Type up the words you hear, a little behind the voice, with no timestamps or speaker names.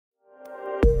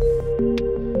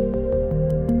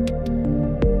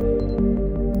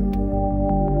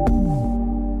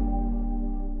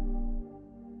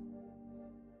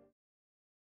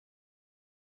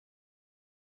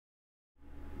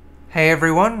Hey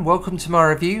everyone, welcome to my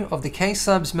review of the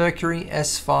Caselabs Mercury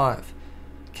S5.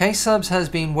 Caselabs has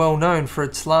been well known for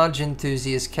its large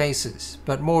enthusiast cases,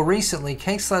 but more recently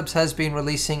Caselabs has been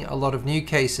releasing a lot of new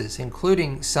cases,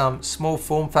 including some small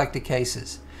form factor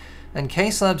cases. And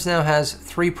Caselabs now has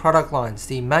three product lines,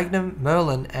 the Magnum,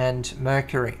 Merlin and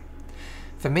Mercury.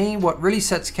 For me, what really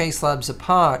sets Caselabs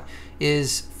apart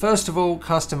is, first of all,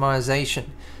 customization.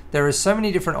 There are so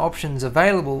many different options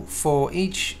available for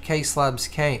each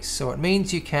Caselabs case, so it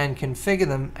means you can configure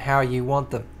them how you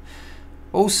want them.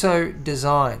 Also,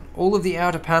 design. All of the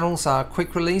outer panels are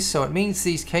quick release, so it means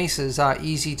these cases are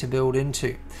easy to build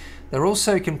into. They're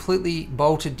also completely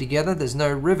bolted together, there's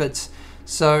no rivets,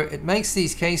 so it makes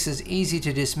these cases easy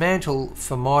to dismantle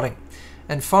for modding.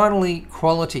 And finally,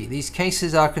 quality. These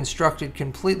cases are constructed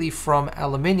completely from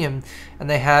aluminium and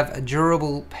they have a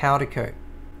durable powder coat.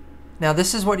 Now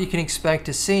this is what you can expect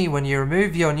to see when you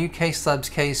remove your new Caselabs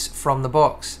case from the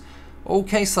box. All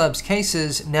Caselabs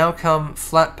cases now come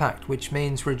flat packed, which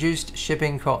means reduced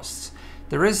shipping costs.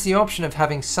 There is the option of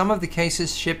having some of the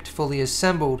cases shipped fully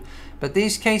assembled, but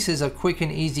these cases are quick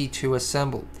and easy to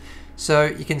assemble. So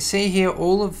you can see here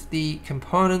all of the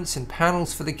components and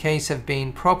panels for the case have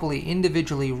been properly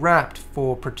individually wrapped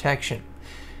for protection.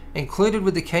 Included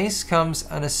with the case comes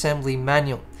an assembly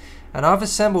manual. And I've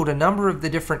assembled a number of the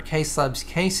different Caselabs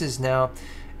cases now,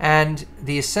 and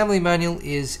the assembly manual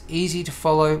is easy to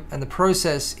follow and the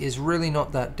process is really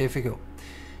not that difficult.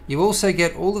 You also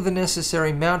get all of the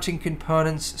necessary mounting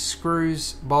components,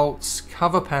 screws, bolts,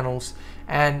 cover panels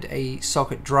and a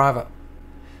socket driver.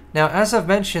 Now, as I've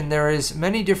mentioned, there is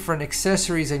many different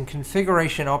accessories and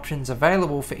configuration options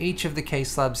available for each of the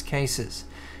Caselabs cases.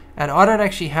 And I don't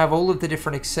actually have all of the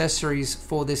different accessories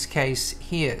for this case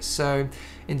here. So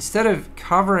instead of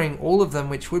covering all of them,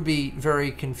 which would be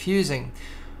very confusing,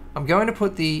 I'm going to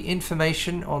put the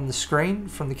information on the screen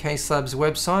from the Caselabs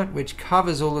website, which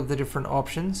covers all of the different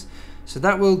options. So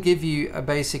that will give you a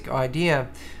basic idea.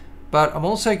 But I'm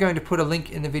also going to put a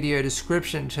link in the video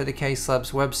description to the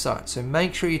Caselabs website. So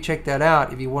make sure you check that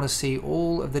out if you want to see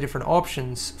all of the different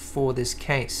options for this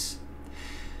case.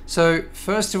 So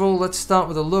first of all, let's start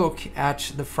with a look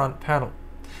at the front panel.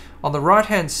 On the right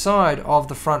hand side of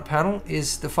the front panel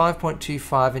is the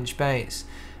 5.25 inch bays,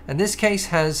 and this case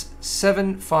has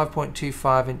 7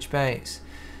 5.25 inch bays.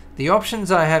 The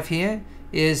options I have here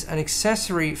is an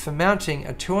accessory for mounting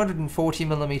a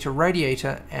 240mm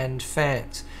radiator and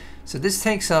fans. So this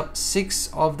takes up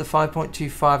 6 of the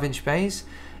 5.25 inch bays.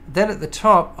 Then at the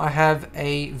top I have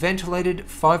a ventilated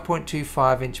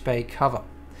 5.25 inch bay cover.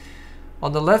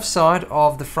 On the left side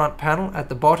of the front panel at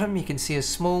the bottom you can see a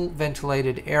small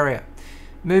ventilated area.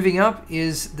 Moving up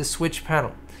is the switch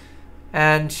panel,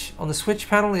 and on the switch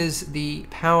panel is the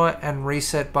power and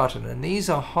reset button, and these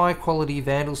are high quality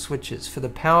vandal switches. For the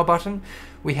power button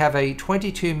we have a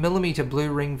 22mm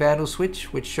blue ring vandal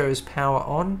switch which shows power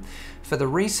on. For the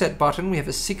reset button we have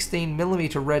a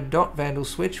 16mm red dot vandal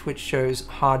switch which shows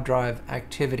hard drive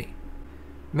activity.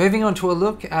 Moving on to a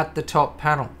look at the top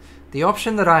panel. The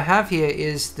option that I have here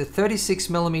is the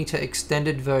 36mm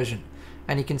extended version,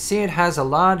 and you can see it has a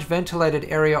large ventilated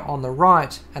area on the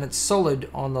right and it's solid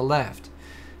on the left.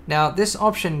 Now this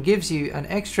option gives you an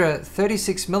extra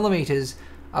 36mm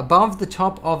above the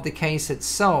top of the case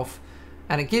itself,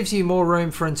 and it gives you more room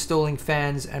for installing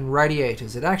fans and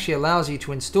radiators. It actually allows you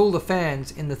to install the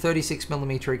fans in the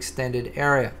 36mm extended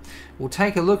area. We'll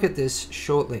take a look at this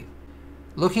shortly.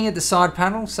 Looking at the side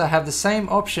panels, I have the same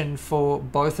option for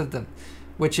both of them,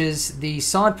 which is the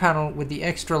side panel with the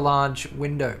extra large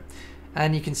window.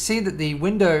 And you can see that the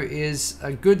window is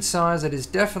a good size. It is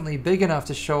definitely big enough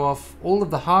to show off all of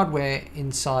the hardware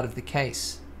inside of the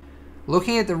case.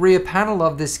 Looking at the rear panel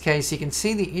of this case, you can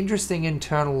see the interesting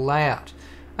internal layout.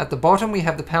 At the bottom we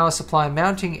have the power supply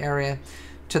mounting area.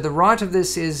 To the right of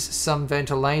this is some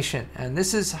ventilation, and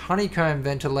this is honeycomb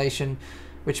ventilation,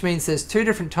 which means there's two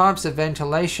different types of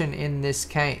ventilation in this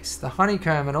case, the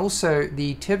honeycomb and also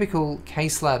the typical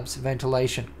Caselabs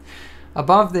ventilation.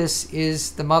 Above this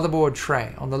is the motherboard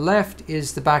tray. On the left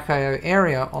is the back I/O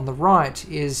area. On the right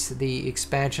is the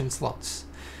expansion slots.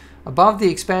 Above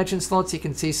the expansion slots you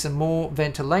can see some more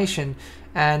ventilation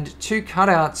and two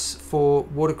cutouts for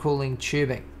water cooling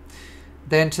tubing.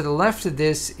 Then to the left of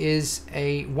this is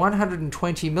a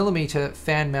 120mm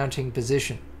fan mounting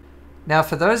position. Now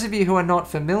for those of you who are not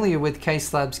familiar with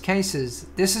Caselabs cases,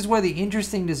 this is where the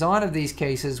interesting design of these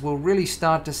cases will really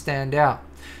start to stand out.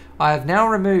 I have now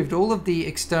removed all of the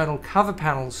external cover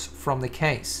panels from the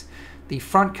case. The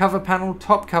front cover panel,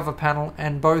 top cover panel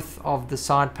and both of the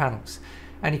side panels.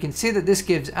 And you can see that this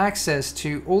gives access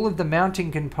to all of the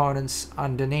mounting components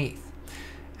underneath.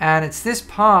 And it's this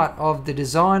part of the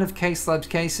design of Caselabs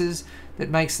cases that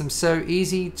makes them so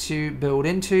easy to build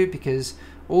into, because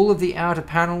all of the outer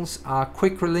panels are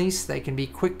quick release. They can be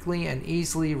quickly and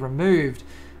easily removed.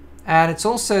 And it's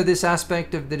also this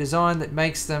aspect of the design that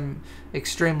makes them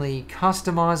extremely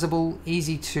customizable,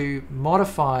 easy to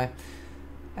modify.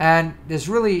 And there's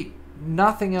really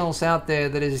nothing else out there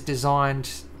that is designed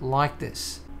like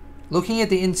this. Looking at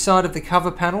the inside of the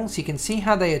cover panels, you can see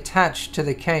how they attach to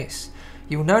the case.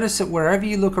 You'll notice that wherever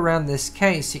you look around this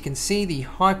case, you can see the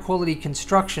high quality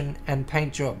construction and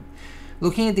paint job.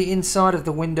 Looking at the inside of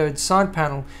the windowed side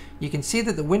panel, you can see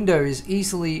that the window is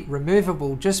easily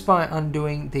removable just by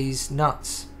undoing these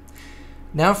nuts.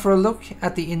 Now for a look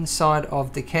at the inside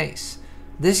of the case.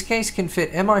 This case can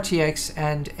fit mATX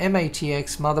and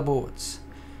mATX motherboards.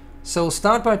 So we'll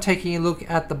start by taking a look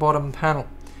at the bottom panel.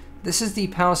 This is the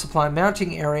power supply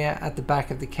mounting area at the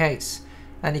back of the case.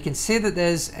 And you can see that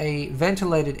there's a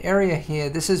ventilated area here.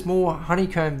 This is more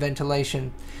honeycomb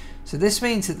ventilation. So this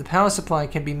means that the power supply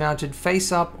can be mounted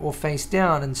face up or face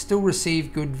down and still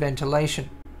receive good ventilation.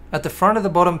 At the front of the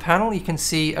bottom panel, you can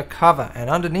see a cover, and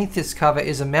underneath this cover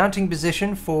is a mounting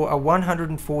position for a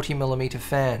 140mm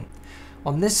fan.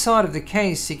 On this side of the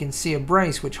case, you can see a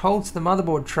brace which holds the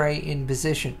motherboard tray in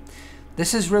position.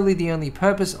 This is really the only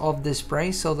purpose of this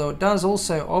brace, although it does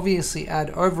also obviously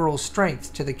add overall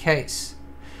strength to the case.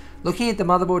 Looking at the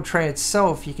motherboard tray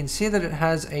itself, you can see that it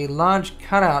has a large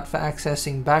cutout for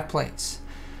accessing backplates.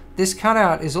 This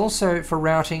cutout is also for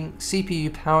routing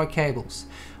CPU power cables.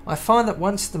 I find that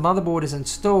once the motherboard is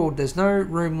installed, there's no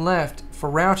room left for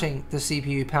routing the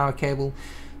CPU power cable,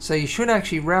 so you should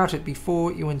actually route it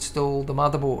before you install the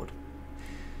motherboard.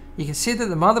 You can see that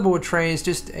the motherboard tray is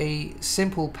just a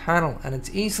simple panel, and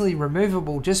it's easily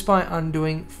removable just by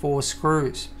undoing 4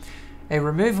 screws. A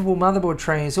removable motherboard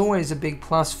tray is always a big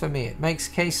plus for me. It makes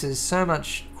cases so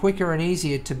much quicker and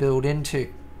easier to build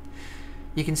into.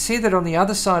 You can see that on the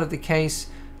other side of the case,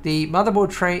 the motherboard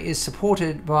tray is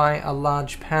supported by a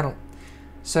large panel.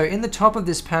 So in the top of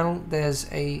this panel,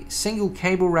 there's a single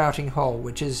cable routing hole,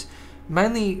 which is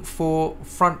mainly for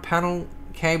front panel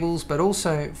cables, but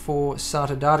also for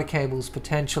SATA data cables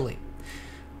potentially.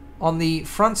 On the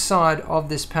front side of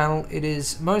this panel, it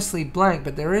is mostly blank,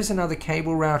 but there is another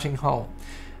cable routing hole.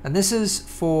 And this is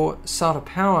for SATA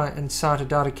power and SATA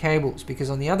data cables,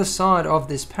 because on the other side of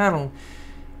this panel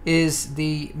is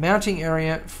the mounting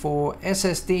area for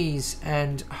SSDs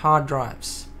and hard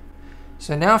drives.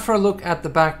 So now for a look at the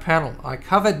back panel. I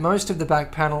covered most of the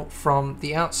back panel from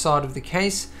the outside of the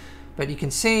case, but you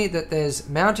can see that there's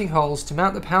mounting holes to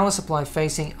mount the power supply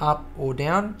facing up or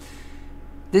down.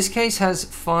 This case has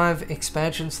 5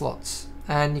 expansion slots,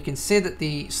 and you can see that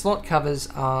the slot covers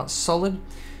are solid.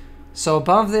 So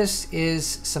above this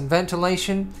is some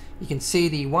ventilation. You can see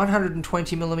the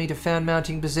 120mm fan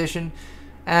mounting position,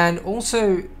 and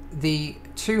also the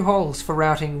 2 holes for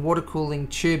routing water cooling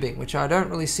tubing, which I don't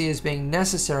really see as being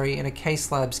necessary in a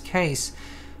Caselabs case,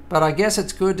 but I guess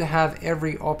it's good to have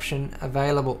every option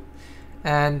available.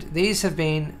 And these have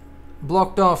been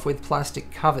blocked off with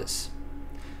plastic covers.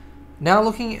 Now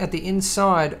looking at the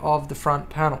inside of the front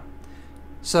panel.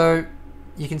 So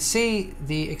you can see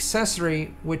the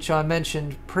accessory which I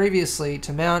mentioned previously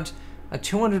to mount a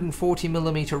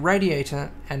 240mm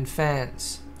radiator and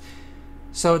fans.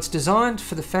 So it's designed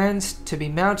for the fans to be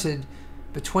mounted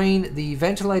between the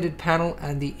ventilated panel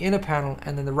and the inner panel,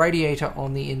 and then the radiator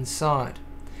on the inside.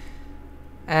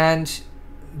 And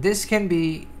this can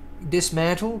be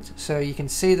dismantled, so you can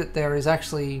see that there is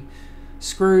actually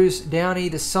screws down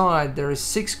either side. There is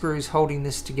 6 screws holding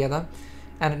this together,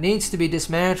 and it needs to be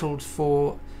dismantled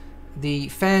for the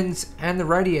fans and the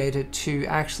radiator to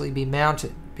actually be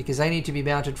mounted, because they need to be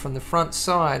mounted from the front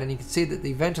side, and you can see that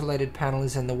the ventilated panel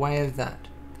is in the way of that.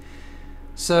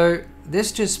 So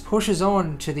this just pushes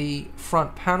on to the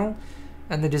front panel,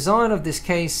 and the design of this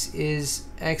case is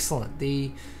excellent.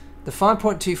 The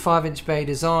 5.25-inch bay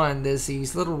design, there's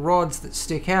these little rods that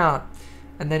stick out,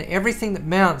 and then everything that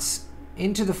mounts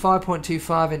into the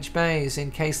 5.25-inch bays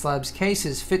in Caselabs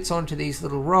cases fits onto these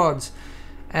little rods,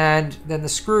 and then the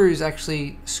screws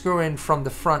actually screw in from the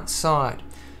front side.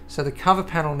 So the cover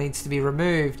panel needs to be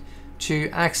removed to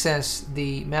access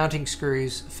the mounting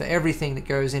screws for everything that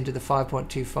goes into the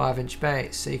 5.25-inch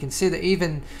bays. So you can see that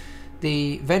even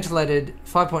the ventilated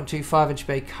 5.25-inch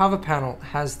bay cover panel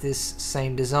has this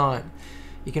same design.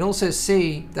 You can also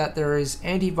see that there is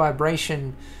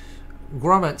anti-vibration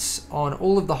grommets on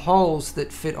all of the holes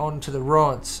that fit onto the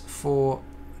rods for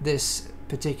this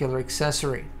particular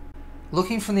accessory.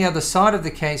 Looking from the other side of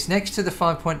the case, next to the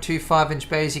 5.25-inch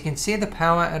bays, you can see the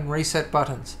power and reset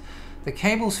buttons. The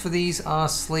cables for these are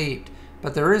sleeved,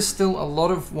 but there is still a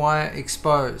lot of wire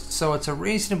exposed, so it's a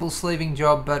reasonable sleeving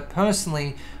job, but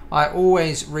personally I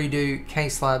always redo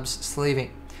Caselabs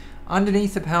sleeving.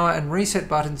 Underneath the power and reset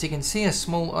buttons you can see a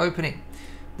small opening.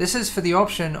 This is for the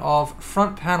option of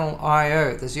front panel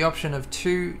I/O. There's the option of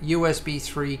 2 USB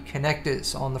 3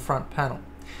 connectors on the front panel.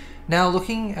 Now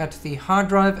looking at the hard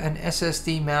drive and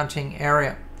SSD mounting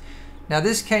area. Now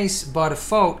this case by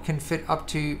default can fit up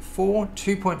to 4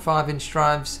 2.5-inch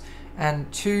drives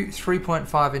and 2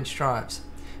 3.5-inch drives,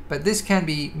 but this can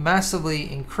be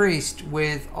massively increased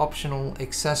with optional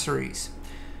accessories.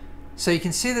 So you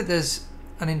can see that there's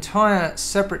an entire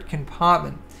separate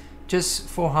compartment just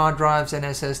for hard drives and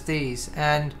SSDs,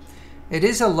 and it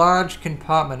is a large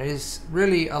compartment. It is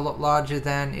really a lot larger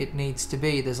than it needs to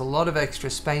be. There's a lot of extra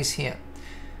space here,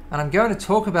 and I'm going to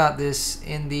talk about this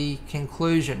in the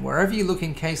conclusion. Wherever you look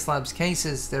in Caselabs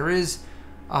cases, there is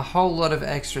a whole lot of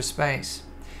extra space.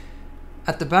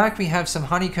 At the back we have some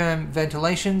honeycomb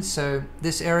ventilation, so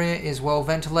this area is well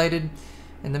ventilated.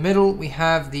 In the middle we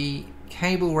have the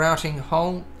cable routing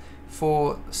hole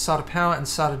for SATA power and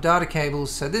SATA data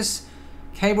cables, so this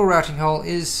cable routing hole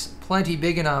is plenty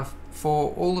big enough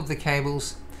for all of the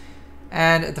cables,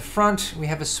 and at the front we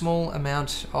have a small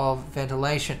amount of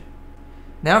ventilation.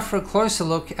 Now for a closer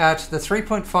look at the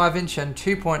 3.5-inch and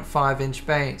 2.5-inch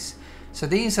bays. So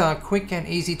these are quick and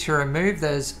easy to remove.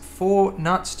 There's 4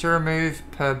 nuts to remove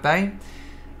per bay,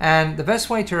 and the best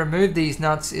way to remove these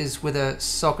nuts is with a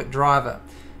socket driver.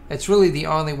 It's really the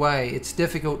only way. It's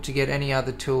difficult to get any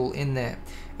other tool in there.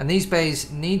 And these bays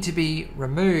need to be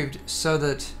removed so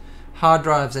that hard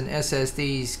drives and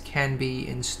SSDs can be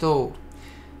installed.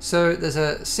 So there's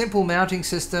a simple mounting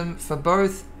system for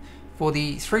both. For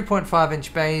the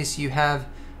 3.5-inch bays you have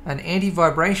an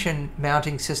anti-vibration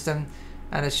mounting system,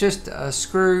 and it's just a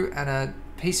screw and a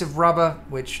piece of rubber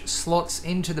which slots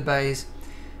into the bays.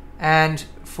 And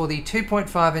for the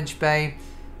 2.5-inch bay,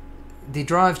 the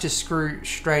drives just screw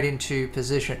straight into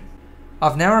position.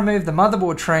 I've now removed the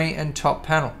motherboard tray and top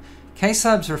panel.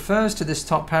 Caselabs refers to this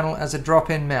top panel as a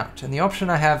drop-in mount, and the option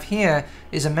I have here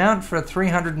is a mount for a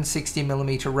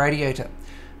 360mm radiator.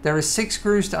 There are 6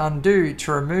 screws to undo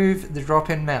to remove the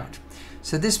drop-in mount.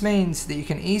 So this means that you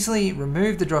can easily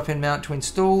remove the drop-in mount to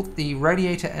install the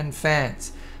radiator and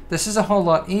fans. This is a whole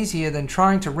lot easier than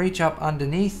trying to reach up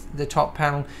underneath the top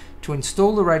panel to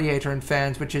install the radiator and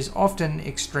fans, which is often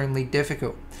extremely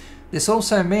difficult. This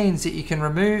also means that you can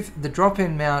remove the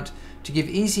drop-in mount to give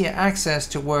easier access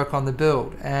to work on the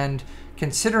build, and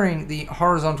considering the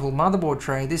horizontal motherboard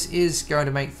tray, this is going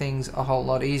to make things a whole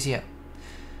lot easier.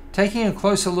 Taking a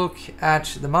closer look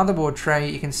at the motherboard tray,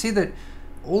 you can see that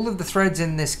all of the threads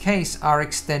in this case are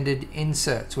extended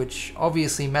inserts, which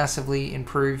obviously massively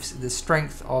improves the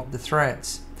strength of the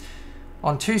threads.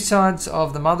 On 2 sides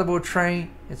of the motherboard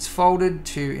tray, it's folded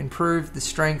to improve the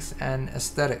strength and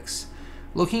aesthetics.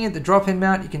 Looking at the drop-in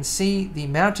mount, you can see the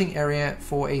mounting area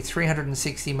for a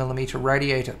 360mm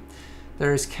radiator.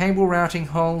 There is cable routing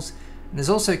holes, and there's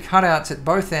also cutouts at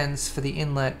both ends for the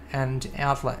inlet and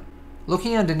outlet.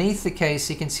 Looking underneath the case,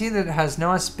 you can see that it has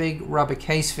nice big rubber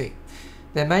case feet.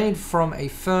 They're made from a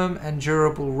firm and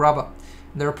durable rubber.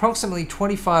 They're approximately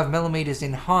 25mm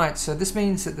in height, so this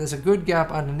means that there's a good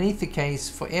gap underneath the case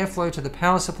for airflow to the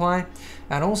power supply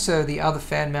and also the other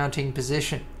fan mounting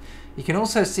position. You can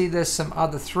also see there's some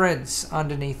other threads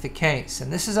underneath the case,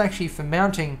 and this is actually for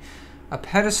mounting a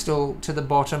pedestal to the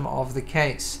bottom of the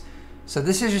case. So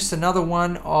this is just another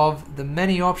one of the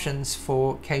many options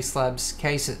for Caselabs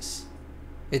cases.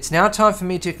 It's now time for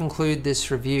me to conclude this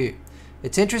review.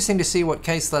 It's interesting to see what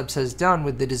Caselabs has done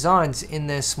with the designs in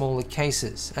their smaller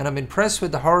cases, and I'm impressed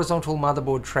with the horizontal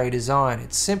motherboard tray design.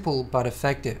 It's simple but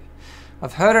effective.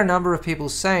 I've heard a number of people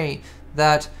say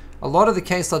that a lot of the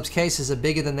Caselabs cases are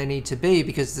bigger than they need to be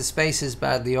because the space is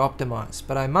badly optimized,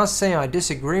 but I must say I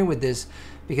disagree with this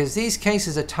because these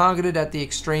cases are targeted at the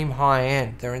extreme high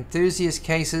end. They're enthusiast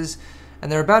cases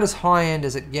and they're about as high end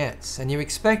as it gets, and you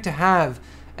expect to have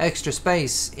extra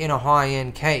space in a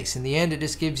high-end case. In the end, it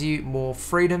just gives you more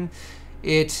freedom.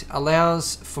 It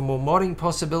allows for more modding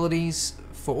possibilities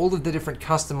for all of the different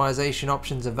customization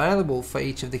options available for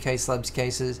each of the Caselabs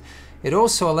cases. It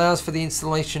also allows for the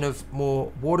installation of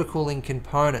more water cooling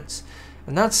components,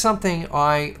 and that's something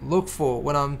I look for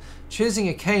when I'm choosing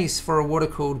a case for a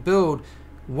water-cooled build.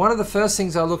 One of the first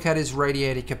things I look at is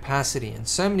radiator capacity, and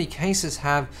so many cases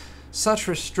have such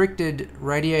restricted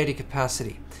radiator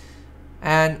capacity.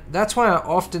 And that's why I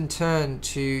often turn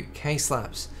to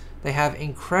Caselabs. They have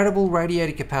incredible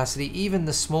radiator capacity, even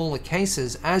the smaller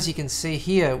cases. As you can see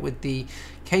here with the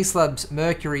Caselabs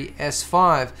Mercury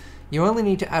S5, you only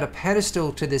need to add a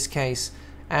pedestal to this case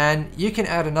and you can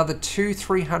add another two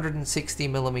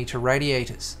 360mm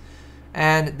radiators.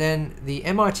 And then the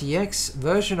mATX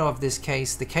version of this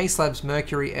case, the Caselabs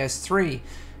Mercury S5,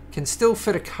 can still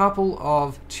fit a couple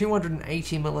of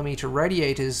 280mm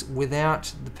radiators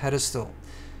without the pedestal.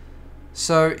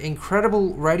 So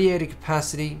incredible radiator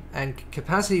capacity and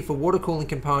capacity for water cooling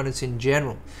components in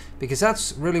general, because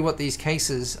that's really what these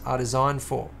cases are designed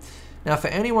for. Now, for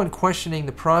anyone questioning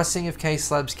the pricing of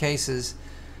Caselabs cases,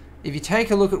 if you take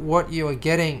a look at what you are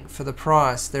getting for the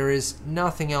price, there is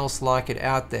nothing else like it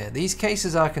out there. These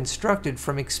cases are constructed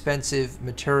from expensive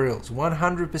materials,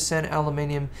 100%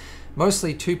 aluminium,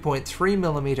 mostly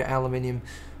 2.3mm aluminium,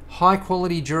 high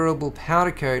quality durable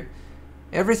powder coat.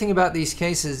 Everything about these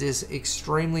cases is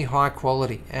extremely high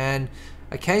quality, and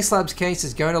a Caselabs case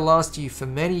is going to last you for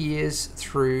many years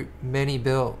through many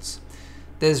builds.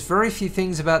 There's very few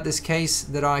things about this case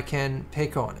that I can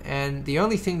pick on, and the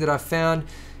only thing that I've found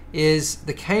is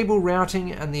the cable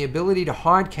routing and the ability to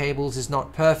hide cables is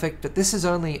not perfect, but this is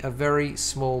only a very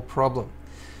small problem.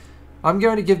 I'm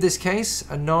going to give this case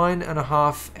a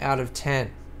 9.5 out of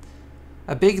 10.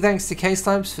 A big thanks to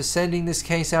Caselabs for sending this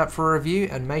case out for a review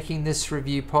and making this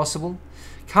review possible.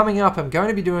 Coming up, I'm going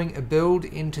to be doing a build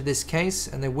into this case,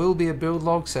 and there will be a build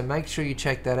log, so make sure you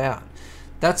check that out.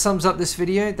 That sums up this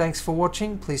video. Thanks for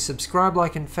watching. Please subscribe,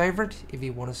 like, and favorite if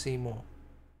you want to see more.